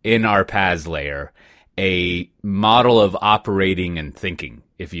embed in our PaaS layer a model of operating and thinking,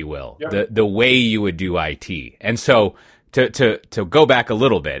 if you will, the way you would do IT. And so to go back a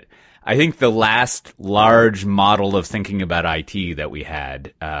little bit, I think the last large model of thinking about IT that we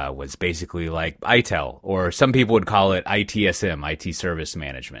had was basically like ITEL, or some people would call it ITSM, IT Service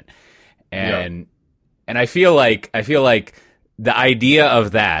Management. And I feel like the idea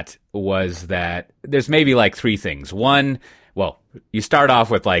of that was that there's maybe like three things. One, well, you start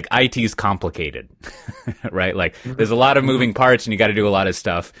off with like IT's complicated, right? Like there's a lot of moving parts and you got to do a lot of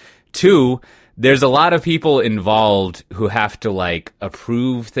stuff. Two, there's a lot of people involved who have to like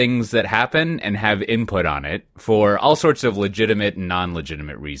approve things that happen and have input on it for all sorts of legitimate and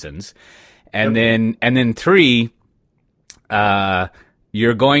non-legitimate reasons. And then three,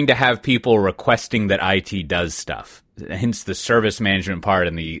 you're going to have people requesting that IT does stuff. Hence the service management part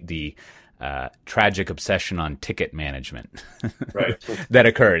and the tragic obsession on ticket management that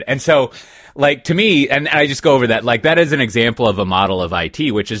occurred. And so, like, to me, and I just go over that, like, that is an example of a model of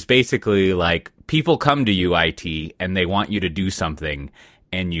IT, which is basically like people come to you, IT, and they want you to do something,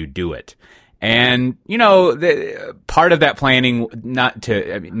 and you do it. And, you know, part of that planning, not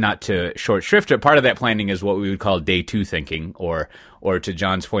to short shrift it, part of that planning is what we would call day two thinking, or to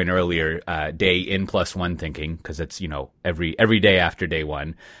John's point earlier, day N+1 thinking, because it's, you know, every day after day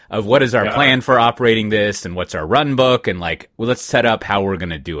one, of what is our plan for operating this, and what's our run book, and like, well, let's set up how we're going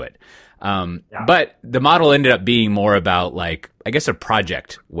to do it. But the model ended up being more about, like, I guess, a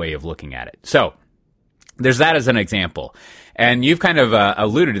project way of looking at it. So there's that as an example. And you've kind of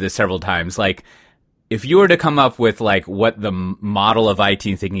alluded to this several times. Like, if you were to come up with like what the model of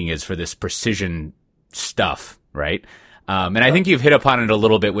IT thinking is for this precision stuff, right? And I think you've hit upon it a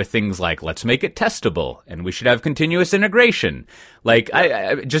little bit with things like, let's make it testable, and we should have continuous integration. Like,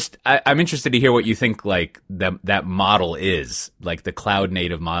 I'm interested to hear what you think, like, that model is, like the cloud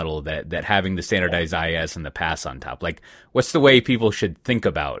native model that having the standardized IaaS and the PaaS on top. Like, what's the way people should think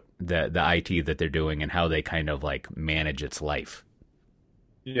about the IT that they're doing and how they kind of like manage its life?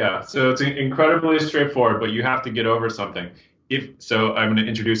 Yeah, so it's incredibly straightforward, but you have to get over something. So I'm going to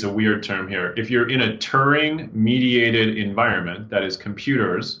introduce a weird term here. If you're in a Turing-mediated environment, that is,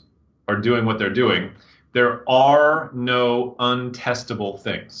 computers are doing what they're doing, there are no untestable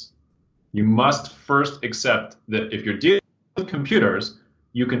things. You must first accept that if you're dealing with computers,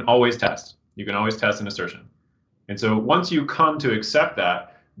 you can always test. You can always test an assertion. And so once you come to accept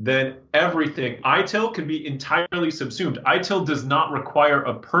that, then everything, ITIL can be entirely subsumed. ITIL does not require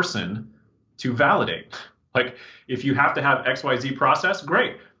a person to validate. Like, if you have to have XYZ process,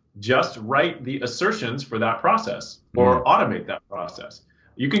 great. Just write the assertions for that process or automate that process.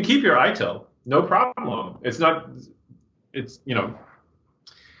 You can keep your ITIL, no problem. It's, you know,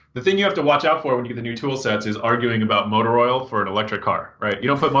 the thing you have to watch out for when you get the new tool sets is arguing about motor oil for an electric car, right? You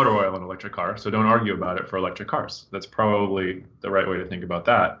don't put motor oil in an electric car, so don't argue about it for electric cars. That's probably the right way to think about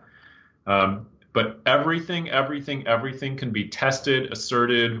that. But everything can be tested,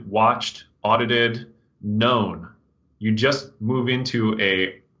 asserted, watched, audited, known. You just move into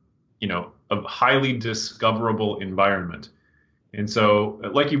a highly discoverable environment. And so,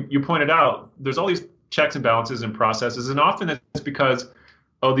 like you pointed out, there's all these checks and balances and processes, and often it's because,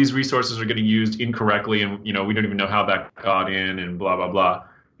 oh, these resources are getting used incorrectly, and we don't even know how that got in, and blah blah blah.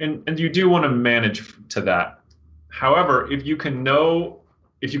 And you do want to manage to that. However, if you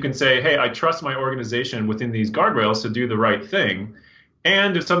can say, hey, I trust my organization within these guardrails to do the right thing.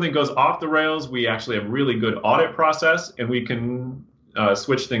 And if something goes off the rails, we actually have really good audit process, and we can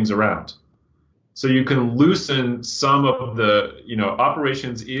switch things around. So you can loosen some of the,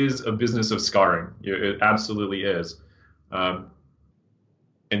 operations is a business of scarring. It absolutely is. And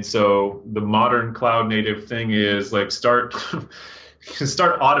And so the modern cloud native thing is like start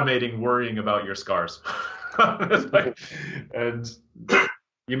automating worrying about your scars. And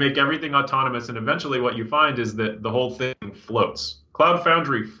you make everything autonomous, and eventually what you find is that the whole thing floats. Cloud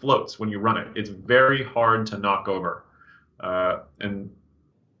Foundry floats when you run it. It's very hard to knock over. And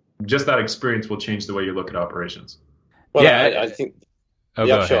just that experience will change the way you look at operations. Well, I think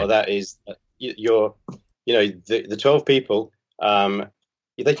the upshot of that is the 12 people,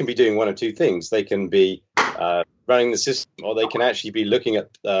 they can be doing one of two things. They can be running the system, or they can actually be looking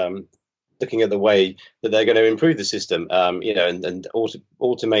at the way that they're going to improve the system, and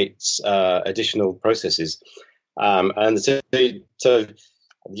automate additional processes. And so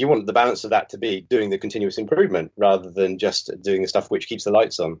you want the balance of that to be doing the continuous improvement rather than just doing the stuff which keeps the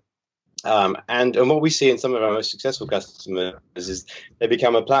lights on. And what we see in some of our most successful customers is they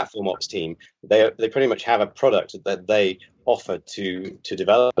become a platform ops team. They pretty much have a product that they offer to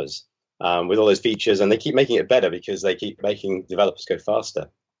developers with all those features, and they keep making it better because they keep making developers go faster.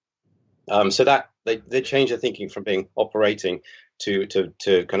 So that they change their thinking from being operating to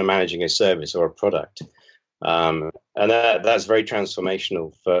kind of managing a service or a product. And that's very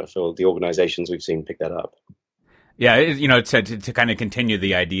transformational for the organizations we've seen pick that up. Yeah, to kind of continue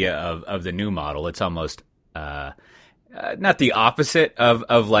the idea of the new model, it's almost not the opposite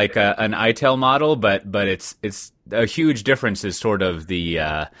of like an ITIL model, but it's a huge difference is sort of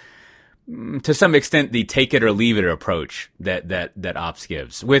the to some extent the take it or leave it approach that ops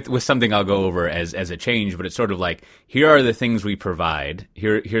gives with something I'll go over as a change, but it's sort of like, here are the things we provide,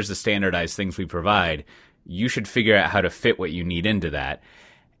 here's the standardized things we provide. You should figure out how to fit what you need into that.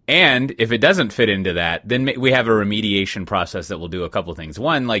 And if it doesn't fit into that, then we have a remediation process that will do a couple of things.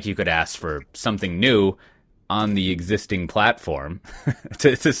 One, like you could ask for something new on the existing platform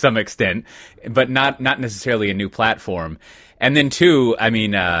to some extent, but not necessarily a new platform. And then two, I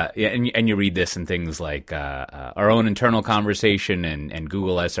mean, and you read this in things like our own internal conversation and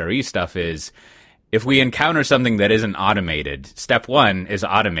Google SRE stuff is, if we encounter something that isn't automated, step one is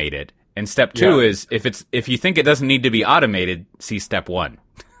automate it. And step two is if you think it doesn't need to be automated, see step one.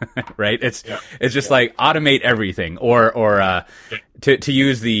 Right? It's just like automate everything, or to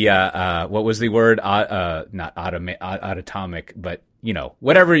use the what was the word? Not autonomic, but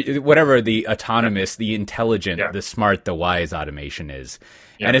whatever the autonomous, the intelligent, the smart, the wise automation is.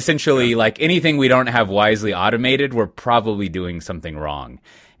 Yeah. And essentially, like anything we don't have wisely automated, we're probably doing something wrong.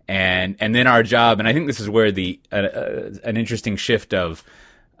 And then our job, and I think this is where an interesting shift of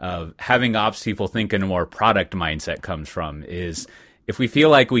having ops people think in a more product mindset comes from, is if we feel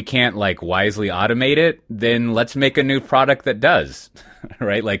like we can't like wisely automate it, then let's make a new product that does,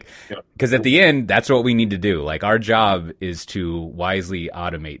 right? Like, because at the end, that's what we need to do. Like, our job is to wisely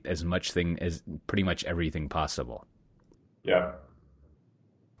automate as pretty much everything possible. Yeah.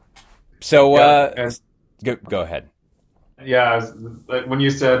 So, go ahead. Yeah, when you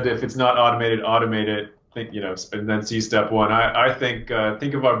said if it's not automated, automate it. And then see step one. I think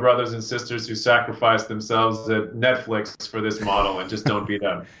of our brothers and sisters who sacrifice themselves at Netflix for this model, and just don't be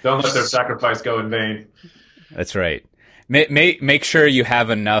them. Don't let their sacrifice go in vain. That's right. Make sure you have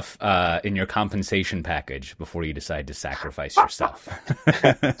enough in your compensation package before you decide to sacrifice yourself.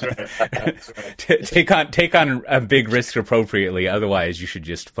 That's right. That's right. Take on a big risk appropriately. Otherwise, you should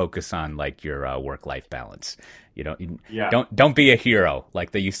just focus on like your work-life balance. Don't be a hero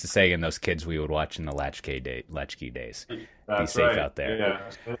like they used to say in those kids we would watch in the Latchkey days. Be safe out there.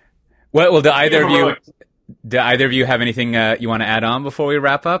 Yeah. Well, do either of you have anything you want to add on before we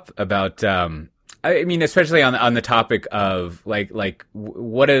wrap up about? I mean, especially on the topic of like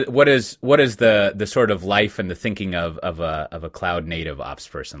what is the sort of life and the thinking of a cloud native ops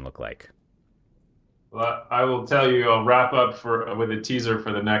person look like? Well, I will tell you. I'll wrap up with a teaser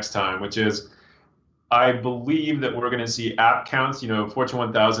for the next time, which is, I believe that we're going to see app counts, Fortune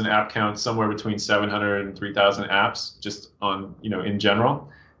 1000 app counts somewhere between 700 and 3,000 apps, just on, in general.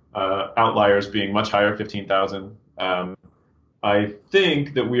 Outliers being much higher, 15,000. I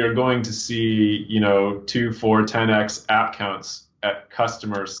think that we are going to see, 2, 4, 10x app counts at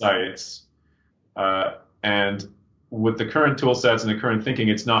customer sites. And with the current tool sets and the current thinking,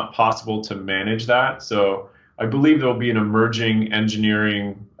 it's not possible to manage that. So I believe there will be an emerging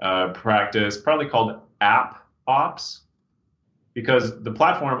engineering practice, probably called app ops, because the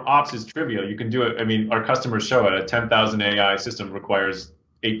platform ops is trivial. You can do it. I mean, our customers show it. A 10,000 AI system requires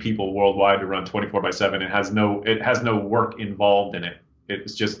 8 people worldwide to run 24/7. It has no work involved in it.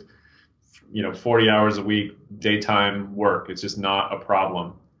 It's just 40 hours a week, daytime work. It's just not a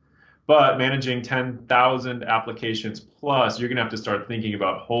problem. But managing 10,000 applications plus, you're going to have to start thinking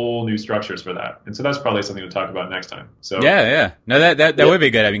about whole new structures for that. And so that's probably something to talk about next time. So yeah. No, that would be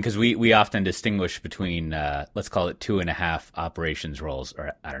good. I mean, because we often distinguish between, let's call it 2.5 operations roles,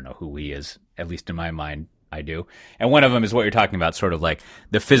 or I don't know who we is, at least in my mind, I do. And one of them is what you're talking about, sort of like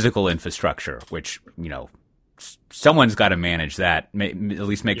the physical infrastructure, which, someone's got to manage that, at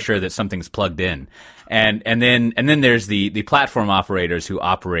least make sure that something's plugged in. And then there's the platform operators who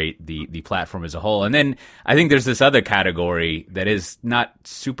operate the platform as a whole. And then I think there's this other category that is not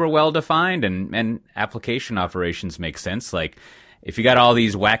super well defined, and application operations make sense. Like if you got all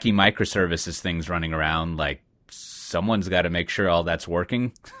these wacky microservices things running around, like someone's got to make sure all that's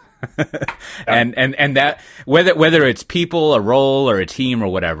working. and that whether it's people, a role, or a team, or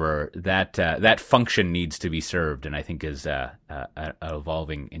whatever, that function needs to be served, and I think is a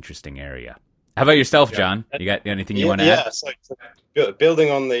evolving, interesting area. How about yourself, John? You got anything you want to add? So building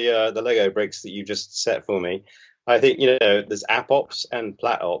on the Lego bricks that you just set for me, I think there's app ops and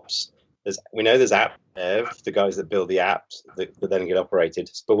plat ops. We know there's app dev, the guys that build the apps that then get operated.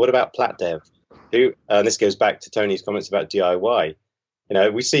 But what about plat dev? And this goes back to Tony's comments about DIY.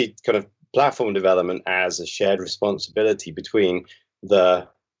 We see kind of platform development as a shared responsibility between the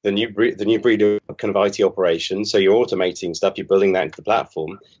new breed of kind of IT operations. So you're automating stuff, you're building that into the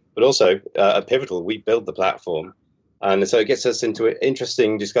platform, but also at Pivotal, we build the platform. And so it gets us into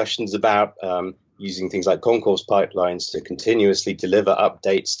interesting discussions about using things like concourse pipelines to continuously deliver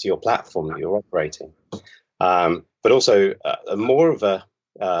updates to your platform that you're operating. But also more of a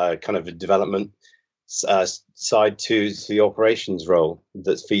kind of a development side to the operations role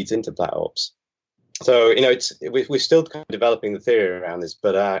that feeds into plat ops. So we're still kind of developing the theory around this,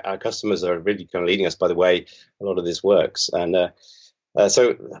 but our customers are really kind of leading us by the way a lot of this works. And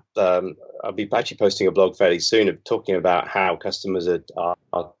so I'll be actually posting a blog fairly soon of talking about how customers are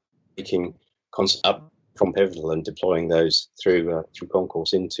taking concepts up from Pivotal and deploying those through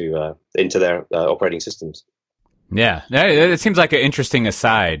Concourse into their operating systems. Yeah, it seems like an interesting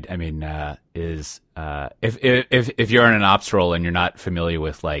aside. I mean, if you're in an ops role and you're not familiar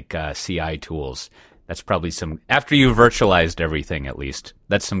with like CI tools, that's probably after you've virtualized everything, at least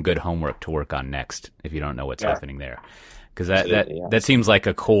that's some good homework to work on next if you don't know what's happening there, because that seems like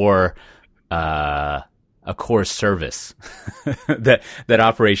a core service that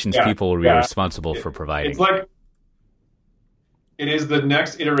operations people will be responsible for providing. It's like it is the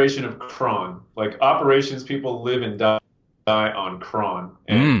next iteration of cron. Like operations people live and die on cron,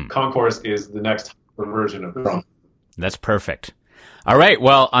 and Concourse is the next version of cron. That's perfect. All right.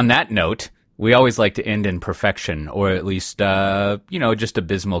 Well, on that note, we always like to end in perfection, or at least, just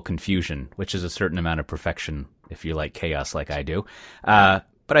abysmal confusion, which is a certain amount of perfection if you like chaos like I do. But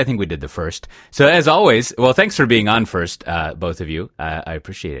I think we did the first. So as always, well, thanks for being on first, both of you. I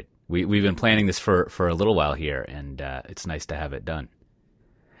appreciate it. We've been planning this for a little while here, and it's nice to have it done.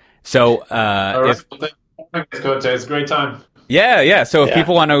 So, all right. Thanks, Coach. It's a great time. Yeah. So if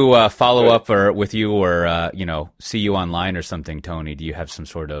people want to follow up or with you, or see you online or something, Tony, do you have some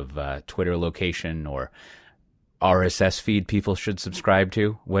sort of Twitter location or RSS feed people should subscribe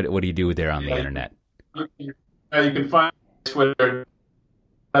to? What do you do there on the internet? You can find Twitter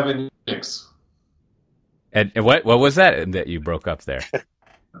 7 Unix. And what was that you broke up there?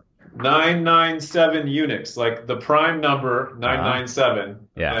 997 Unix, like the prime number 997,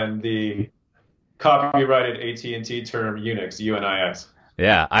 and the copyrighted AT&T term Unix, UNIX.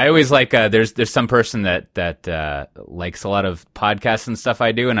 Yeah, I always like. There's some person that likes a lot of podcasts and stuff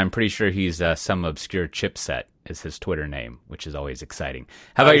I do, and I'm pretty sure he's some obscure chipset is his Twitter name, which is always exciting.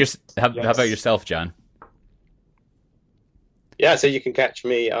 How about how about yourself, John? Yeah, so you can catch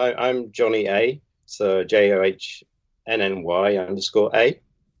me. I'm Johnny A. So JOHNNY_A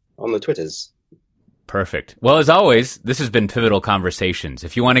on the Twitters. Perfect. Well, as always, this has been Pivotal Conversations.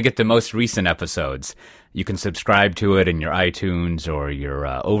 If you want to get the most recent episodes, you can subscribe to it in your iTunes or your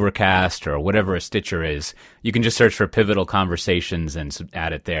Overcast or whatever a Stitcher is. You can just search for Pivotal Conversations and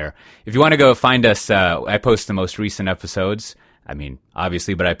add it there. If you want to go find us, I post the most recent episodes. I mean,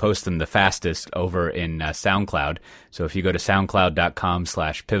 obviously, but I post them the fastest over in SoundCloud. So if you go to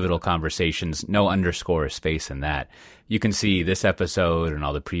soundcloud.com/Pivotal Conversations, no underscore or space in that, you can see this episode and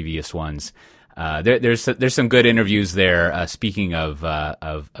all the previous ones. There's some good interviews there. Speaking of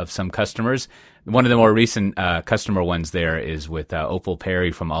some customers, one of the more recent customer ones there is with Opal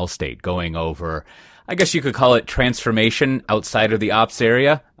Perry from Allstate, going over, I guess you could call it transformation outside of the ops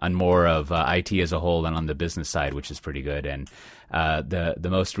area on more of IT as a whole and on the business side, which is pretty good. And the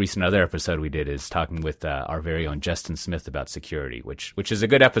most recent other episode we did is talking with our very own Justin Smith about security, which is a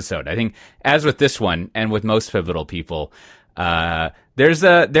good episode. I think, as with this one and with most Pivotal people, There's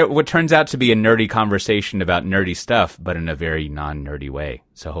what turns out to be a nerdy conversation about nerdy stuff, but in a very non-nerdy way.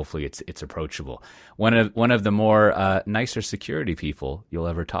 So hopefully it's approachable. One of the more nicer security people you'll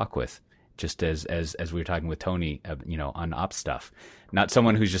ever talk with, just as we were talking with Tony, on ops stuff. Not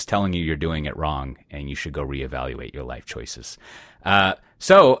someone who's just telling you you're doing it wrong and you should go reevaluate your life choices.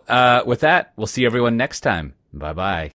 So with that, we'll see everyone next time. Bye bye.